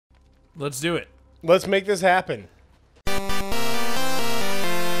Let's do it. Let's make this happen.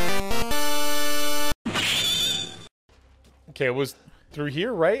 Okay, it was through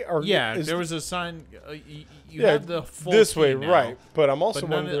here, right? Or Yeah, there was a sign. You have the full this key way, now, right? But I'm also but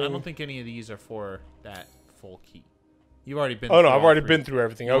wondering. I don't think any of these are for that full key. You've already been. Oh no, through I've all already three. been through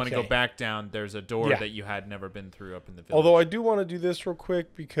everything. You Okay. want to go back down? There's a door Yeah. that you had never been through up in the village. Although I do want to do this real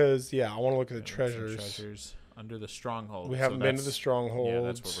quick because I want to look at the There's some treasures. treasures under the stronghold. We haven't been to the that's- strongholds. Yeah,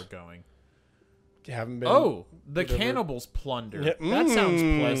 that's where we're going. Haven't been. Oh, the whatever. cannibals plunder. Yeah, That sounds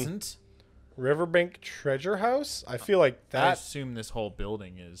pleasant. Riverbank Treasure House. I feel like I that assume this whole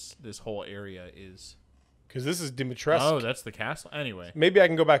building is. This whole area is. because this is Dimitrescu. Oh, that's the castle. Anyway. Maybe I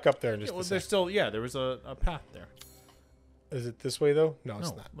can go back up there and just. Well, there's still. Yeah, there was a path there. Is it this way though? No, it's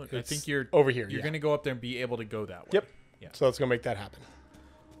No, not. look, It's I think you're over here. You're yeah. gonna go up there and be able to go that way. Yep. Yeah. So let's go make that happen.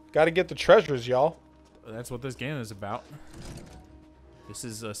 Got to get the treasures, y'all. That's what this game is about. This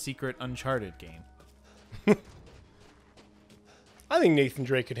is a secret Uncharted game. I think Nathan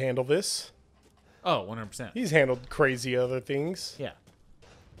Drake could handle this. Oh, 100%. He's handled crazy other things. Yeah.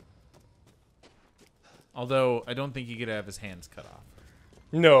 Although I don't think he could have his hands cut off.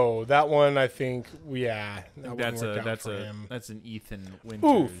 No, that one I think. That That's wouldn't work out that's for him. that's an Ethan Winters.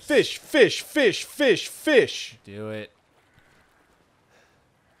 Ooh, fish, fish, fish, fish, fish. Do it.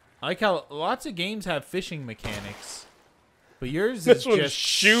 I like how lots of games have fishing mechanics, but yours This is one, just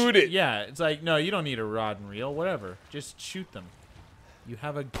shoot it. Yeah, it's like no, you don't need a rod and reel, whatever. Just shoot them. You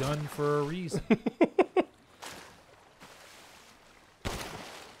have a gun for a reason.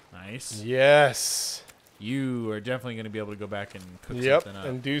 Nice. Yes. You are definitely going to be able to go back and cook Yep, something up.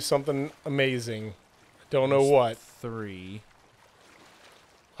 and do something amazing. Don't know There's what. 3.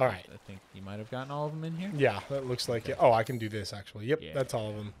 All right. I think you might have gotten all of them in here. Yeah, that looks like it. Oh, I can do this actually. Yep, Yeah. that's all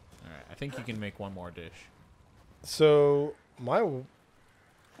of them. All right. I think you can make one more dish. So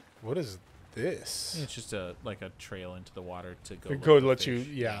what is this? It's just like a trail into the water to go. It could look let for you,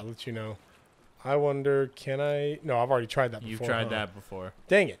 fish. let you know. I wonder, can I? No, I've already tried that before. You've tried huh? that before,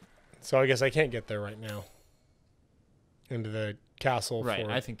 Dang it. So I guess I can't get there right now. Into the castle. right?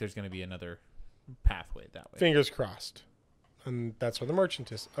 For I think there's going to be another pathway that way. fingers crossed. And that's where the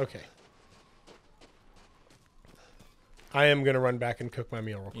merchant is. Okay. I am going to run back and cook my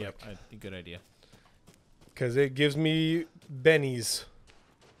meal real quick. Yep, good idea. Because it gives me bennies.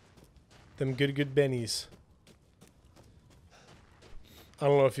 Them good bennies. I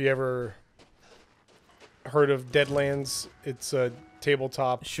don't know if you ever heard of Deadlands. It's a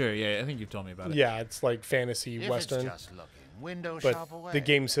tabletop. Sure, yeah, I think you've told me about it. Yeah, it's like fantasy If western. It's just looking. Window But shop away. the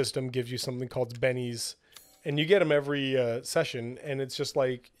game system gives you something called bennies. And you get them every session. And it's just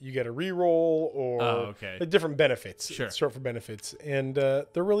like you get a reroll or okay. different benefits. Sure. It's short for benefits. And they're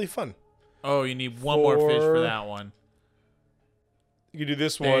really fun. Oh, you need one more fish for For- that one. You can do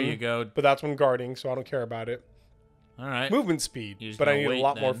this There one. you go. But that's one guarding, so I don't care about it. All right. Movement speed, You're just but I gonna need a wait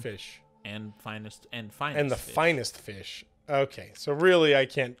lot more then. fish. And finest And the fish. finest fish. Okay, so really I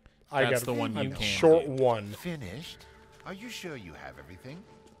can't. That's the one you I'm can short do. one. Finished? Are you sure you have everything?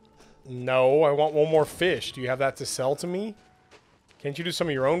 No, I want one more fish. Do you have that to sell to me? Can't you do some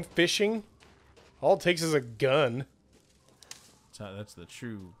of your own fishing? All it takes is a gun. So that's the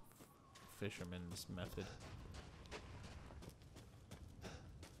true fisherman's method.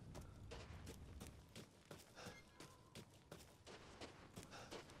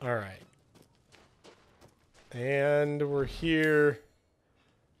 All right. And we're here.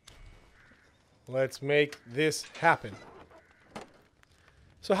 Let's make this happen.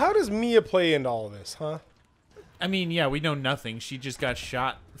 So how does Mia play into all of this, huh? I mean, yeah, we know nothing. She just got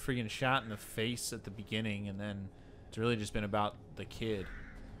freaking shot in the face at the beginning, and then it's really just been about the kid.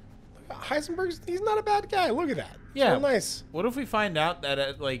 Heisenberg's, he's not a bad guy. Look at that. Yeah. So nice. What if we find out that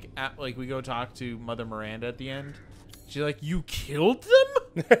at we go talk to Mother Miranda at the end? She's like, "You killed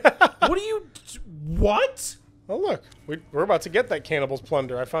them? What are you? What?" Oh, look. We're about to get that cannibal's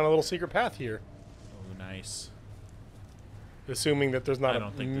plunder. I found a little secret path here. Oh, nice. Assuming that there's I not don't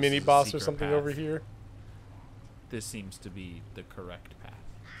a think this mini is a boss or secret something path. over here. This seems to be the correct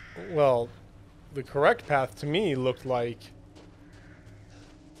path. Well, the correct path to me looked like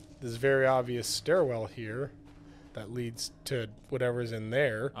this very obvious stairwell here that leads to whatever's in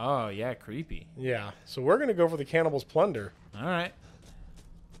there. Oh, yeah, creepy. Yeah. So we're going to go for the cannibal's plunder. All right.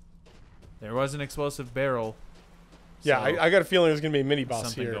 There was an explosive barrel. Yeah, so I got a feeling there's going to be a mini boss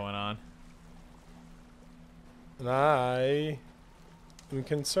something here. going on. And I am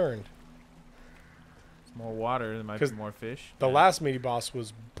concerned. It's more water. There might be 'Cause more fish. The Yeah. last mini boss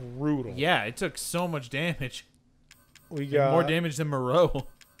was brutal. Yeah, it took so much damage. We Did got more damage than Moreau.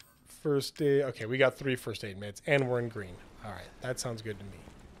 first aid. Okay, we got 3 first aid meds, and we're in green. All right, that sounds good to me.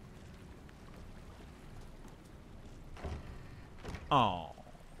 Oh.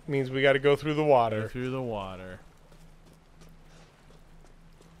 Means we got to go through the Go water. through the water.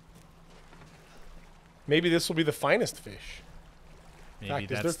 Maybe this will be the finest fish. Maybe Fact, is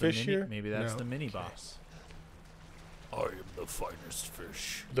that's there the fish mini, here? Maybe that's No. the mini boss. I am the finest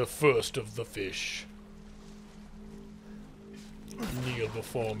fish. The first of the fish. Kneel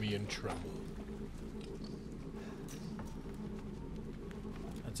before me and tremble.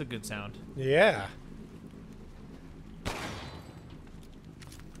 That's a good sound. Yeah.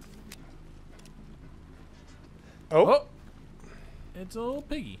 Oh. Oh! It's a little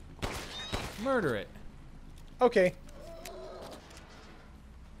piggy. Murder it. Okay.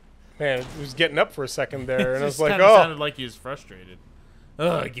 Man, it was getting up for a second there, and I was Just like, kinda oh. sounded like he was frustrated.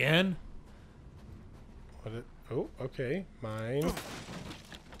 Again? Oh, okay. Mine.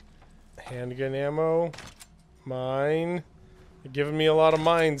 Handgun ammo. Mine. You're giving me a lot of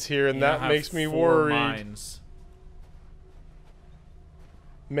mines here, and You now that have makes me 4 worried. mines.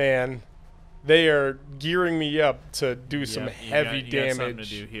 Man, they are gearing me up to do some Yep, heavy you got something to damage.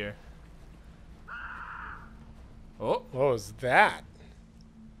 do here. Oh, What was that?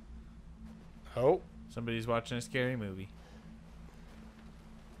 Oh, somebody's watching a scary movie.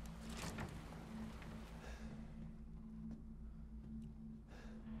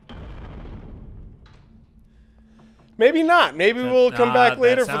 maybe not. Maybe we'll come back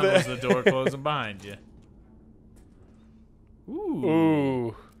later for that was the. the door closing behind you. Ooh,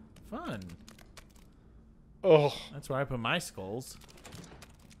 Ooh. fun. Oh. That's where I put my skulls.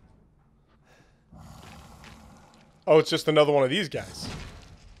 Oh, it's just another one of these guys.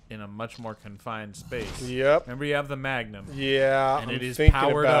 In a much more confined space. Yep. Remember, you have the Magnum. Yeah, And I'm it is thinking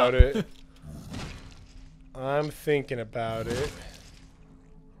powered about up. it. I'm thinking about it.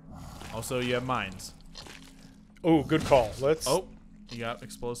 Also, you have mines. Oh, good call. Let's. Oh, you got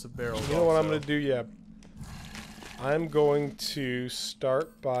explosive barrels. You know what I'm also. going to do? Yeah. I'm going to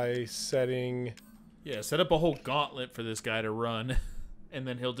start by setting. Yeah, set up a whole gauntlet for this guy to run, and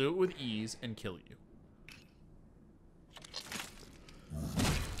then he'll do it with ease and kill you.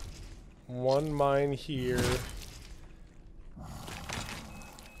 One mine here.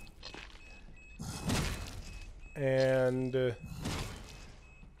 And I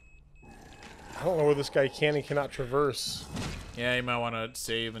don't know where this guy can and cannot traverse. Yeah, you might want to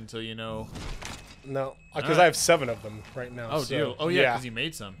save until you know. No, because Alright. I have 7 of them right now. Oh, so, deal. Oh, yeah, because you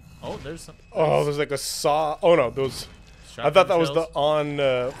made some. Oh, there's some. Oh, there's like a saw. Oh no, those. I thought that was the on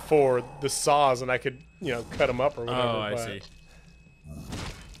for the saws, and I could, you know, cut them up or whatever. Oh, I but- see.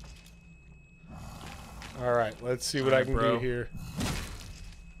 All right, let's see what I Alright, can bro. do here.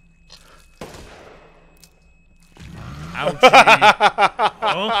 Ouchie.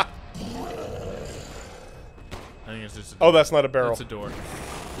 Oh. I think it's just a door. Oh, that's not a barrel. That's a door.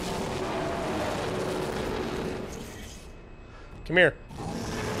 Come here.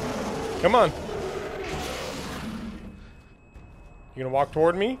 Come on. You gonna walk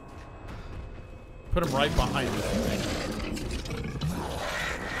toward me? Put him right behind you.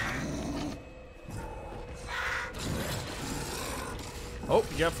 Oh,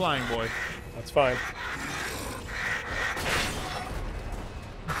 you got flying boy. That's fine.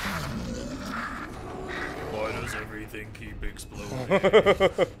 Why does everything keep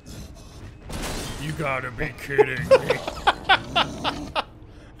exploding? You gotta be kidding me.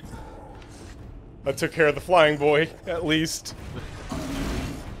 I took care of the flying boy, at least.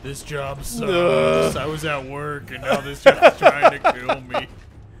 This job sucks. I was at work and now this job's trying to kill me.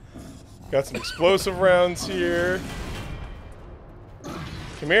 Got some explosive rounds here.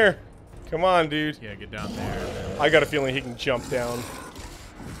 Come here. Come on, dude. Yeah, get down there. I got a feeling he can jump down.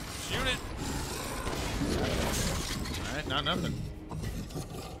 Shoot it. Alright, not nothing.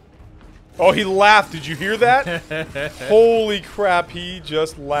 Oh, he laughed. Did you hear that? Holy crap, he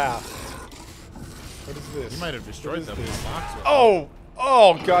just laughed. What is this? You might have destroyed What them is with this? a box. Oh!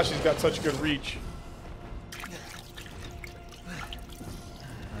 Oh, gosh, he's got such good reach.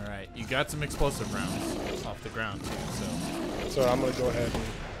 Alright, you got some explosive rounds off the ground too, so. So I'm going to go ahead and...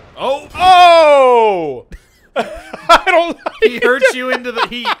 Oh! Oh! I don't like He hurt you into the...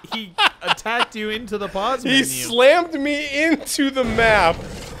 He attacked you into the pause menu. He slammed me into the map.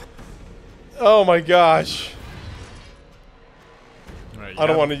 Oh my gosh. Right, I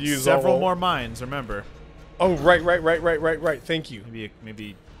don't want to use several all- more mines, remember. Oh, right. Thank you.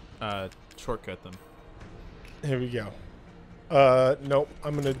 Maybe shortcut them. Here we go. Nope.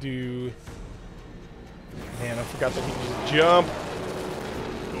 I'm going to do... Man, I forgot that he can just jump.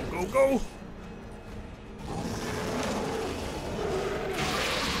 Go, go, go!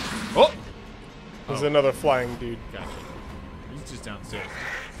 Oh! There's another flying dude. Gotcha. He's just downstairs.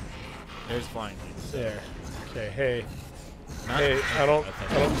 There's flying dudes. There. Okay, hey. Hey, I don't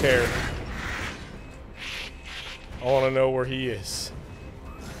care. I want to know where he is.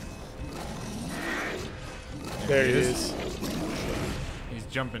 There he is. He's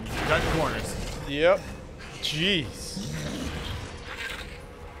jumping, cutting corners. Yep. Jeez.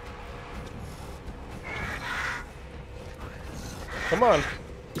 Come on.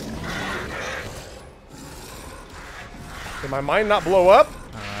 Did my mine not blow up?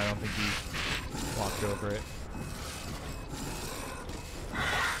 I don't think he walked over it.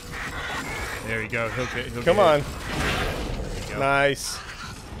 There you go. He'll Come get on. it. There you go. Nice.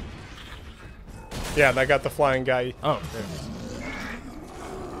 Yeah, I got the flying guy. Oh, there it is.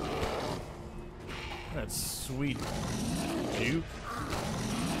 That's sweet. Juke.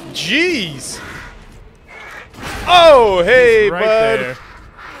 Jeez. Oh, hey, Right bud. there.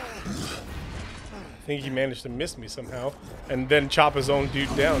 I think he managed to miss me somehow, and then chop his own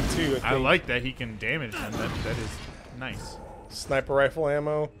dude down too. I like that he can damage them. That is nice. Sniper rifle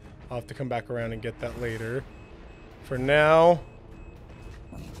ammo. I'll have to come back around and get that later. For now.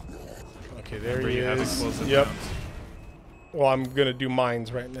 Okay, there Remember, he you have is. explosive Yep. rounds. Well, I'm gonna do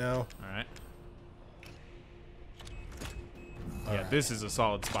mines right now. All right. Yeah, this is a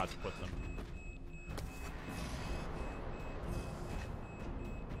solid spot to put them.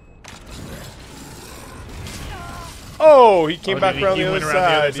 Oh, he came Oh, back did he? around He the other went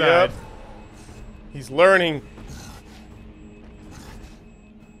around the other side. Yep. side. He's learning.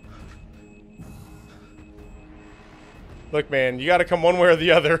 Look, man, you got to come one way or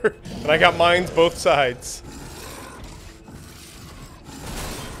the other, and I got mines both sides.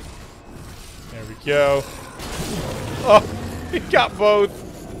 There we go. Oh, he got both.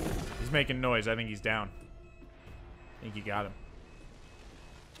 He's making noise. I think he's down. I think you got him.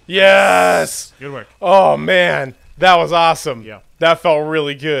 Yes. Good work. Oh man, that was awesome. Yeah. That felt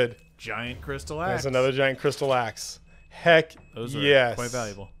really good. Giant crystal axe. There's another giant crystal axe. Heck, Those are yes. quite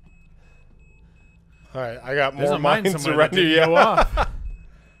valuable. All right, I got There's more a mine mines somewhere around that here. didn't go Yeah. off. I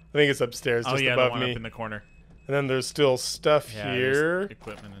think it's upstairs, Oh just yeah, the above one me. up in the corner. And then there's still stuff Yeah, here. there's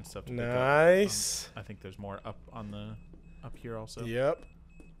equipment and stuff. To pick up. Nice. I think there's more up on the up here also. Yep.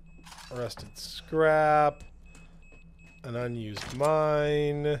 Rusted scrap. An unused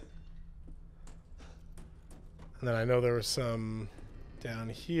mine. And then I know there was some down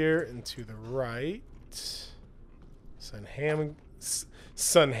here and to the right.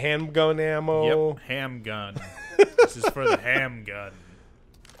 Sun handgun ammo. Yep, ham gun. This is for the ham gun.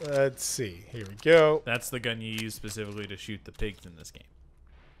 Let's see. Here we go. That's the gun you use specifically to shoot the pigs in this game.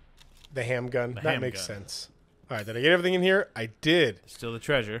 The ham gun. The That ham makes gun. sense. All right, did I get everything in here? I did. Still the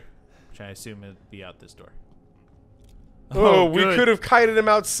treasure, which I assume it'd be out this door. Oh, we good. could have kited him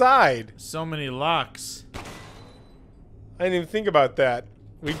outside. So many locks. I didn't even think about that.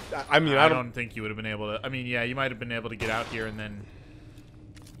 I mean, I I don't. don't think you would have been able to. I mean, yeah, you might have been able to get out here and then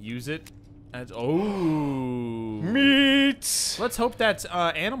use it. As, oh, Meat. let's hope that's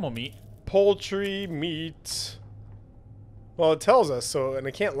animal meat. Poultry, meat. Well, it tells us so, and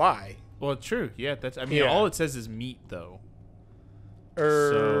it can't lie. Well, true. Yeah, that's. I mean, Yeah. all it says is meat, though.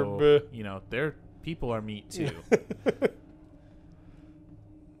 Herb. So, you know, their people are meat too.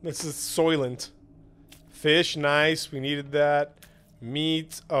 This is Soylent. Fish, nice. We needed that.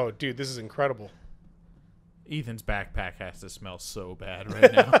 Meat. Oh, dude, this is incredible. Ethan's backpack has to smell so bad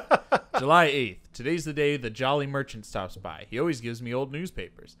right now. July 8th. Today's the day the Jolly Merchant stops by. He always gives me old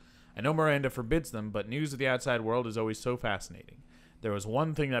newspapers. I know Miranda forbids them, but news of the outside world is always so fascinating. There was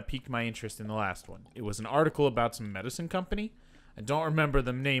one thing that piqued my interest in the last one. It was an article about some medicine company. I don't remember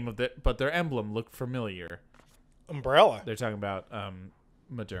the name of it, but their emblem looked familiar. Umbrella. They're talking about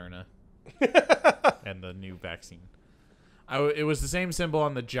Moderna and the new vaccine. It was the same symbol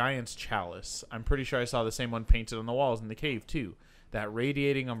on the Giant's chalice. I'm pretty sure I saw the same one painted on the walls in the cave, too. That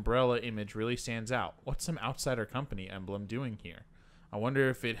radiating umbrella image really stands out. What's some outsider company emblem doing here? I wonder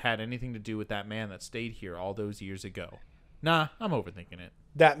if it had anything to do with that man that stayed here all those years ago. Nah, I'm overthinking it.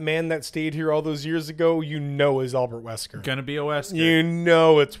 That man that stayed here all those years ago, you know is Albert Wesker. Gonna be a Wesker. You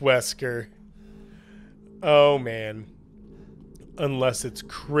know it's Wesker. Oh, man. Unless it's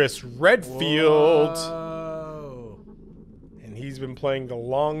Chris Redfield. Whoa. And he's been playing the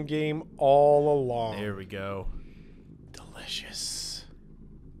long game all along. There we go. Delicious.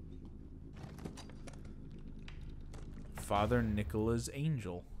 Father Nicola's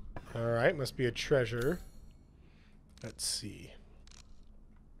angel. All right, must be a treasure. Let's see.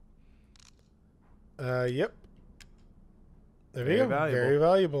 Yep. There we Very go. valuable. Very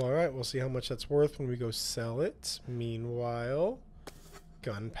valuable. All right, we'll see how much that's worth when we go sell it. Meanwhile,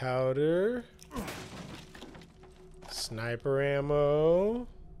 gunpowder, sniper ammo,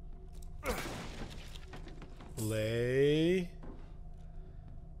 lay.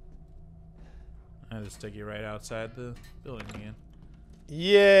 take you right outside the building again.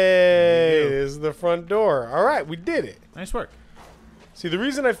 Yay! This is the front door. All right, we did it. Nice work. See, the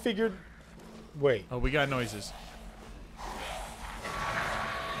reason I figured... Wait. Oh, we got noises.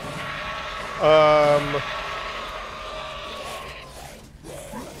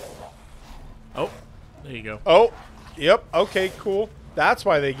 Oh, there you go. Oh, yep. Okay, cool. That's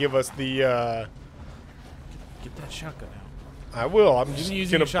why they give us the... Get that shotgun out. I will. I'm just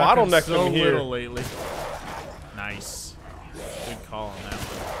Using going to your shotgun bottleneck so them here. little lately. Nice. Good call on that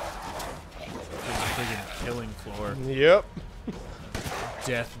one. Friggin' killing floor. Yep.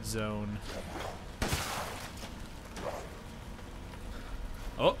 Death zone.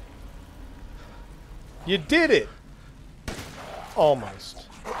 Oh. You did it. Almost.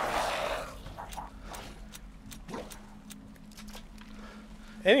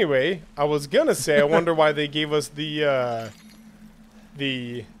 Anyway, I was gonna say I wonder why they gave us the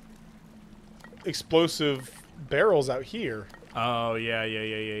explosive barrels out here. Oh,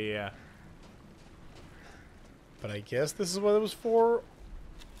 yeah. But I guess this is what it was for.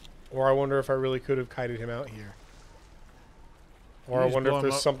 Or I wonder if I really could have kited him out here. Or I Just wonder blow if him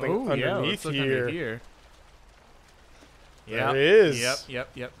there's up. something Ooh, yeah, underneath let's look here. under here. There it is. Yep.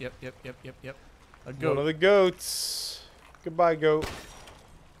 A One goat. of the goats. Goodbye, goat.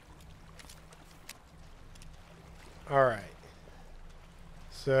 Alright.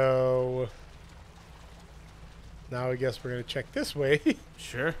 So... now I guess we're going to check this way.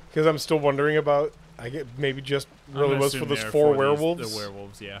 Sure. Because I'm still wondering about... I get maybe just really I'm was for assuming those they're 4 for werewolves. The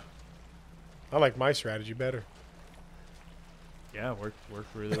werewolves, yeah. I like my strategy better. Yeah, worked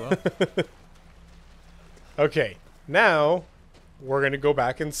really well. Okay. Now, we're going to go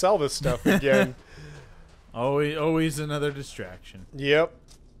back and sell this stuff again. Always another distraction. Yep.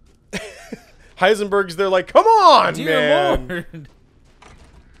 Heisenberg's there like, come on, Dear man. Lord.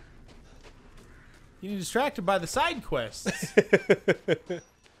 You're distracted by the side quests.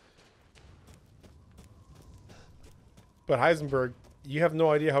 But Heisenberg, you have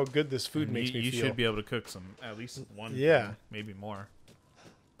no idea how good this food makes me you feel. should be able to cook some, at least one. Yeah. thing, maybe more.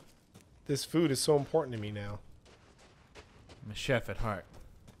 This food is so important to me now. I'm a chef at heart.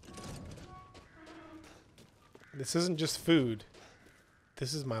 This isn't just food.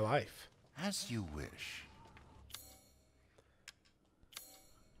 This is my life. As you wish.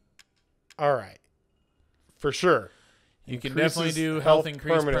 All right. For sure. You can Increases definitely do health health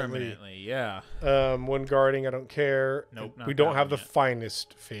increase permanently. permanently. Yeah. When guarding, I don't care. Nope, not We don't that have the one yet.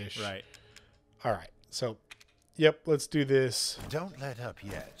 finest fish. Right. All right. So, yep, let's do this. Don't let up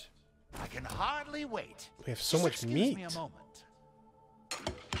yet. I can hardly wait. We have so Just much excuse meat. me a moment.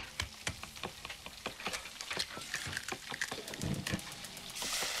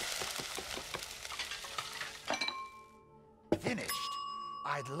 Finished.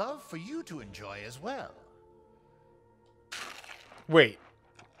 I'd love for you to enjoy as well. Wait.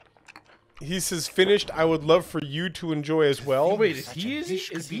 He says finished. I would love for you to enjoy as well. wait, is Such he- a is he-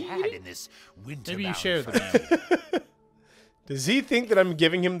 dish is could be he had eating? in this winter Maybe you bound share the frame. meal. Does he think that I'm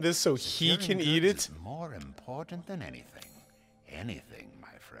giving him this so he Securing can eat goods it? is more important than anything. Anything,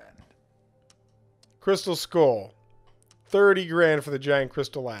 my friend. Crystal skull. 30 grand for the giant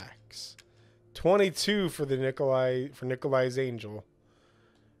crystal axe. 22 for the Nikolai's angel.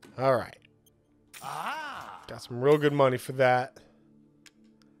 All right. Ah! Got some real good money for that.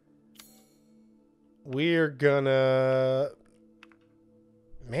 We're gonna...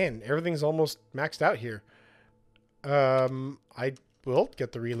 Man, everything's almost maxed out here. I will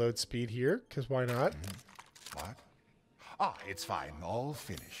get the reload speed here, because why not? What? Ah, it's fine. All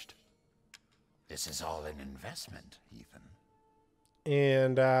finished. This is all an investment, Ethan.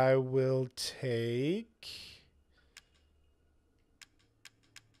 And I will take...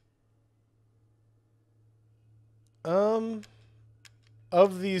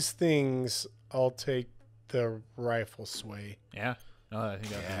 Of these things, I'll take the rifle sway. Yeah. No, I think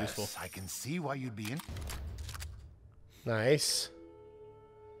that'd be useful. Yes, I can see why you'd be in. Nice.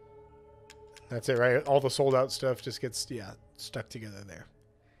 That's it, right? All the sold out stuff just gets, stuck together there.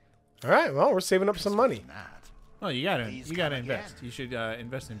 All right, well, we're saving up some money. That. Oh, you gotta Please invest. come again. You should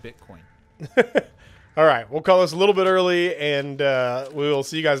invest in Bitcoin. All right, we'll call this a little bit early, and we will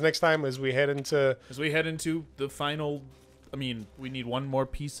see you guys next time as we head into... As we head into the final, I mean, we need one more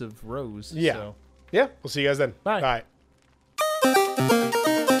piece of rose. Yeah. So. Yeah, we'll see you guys then. Bye. Bye.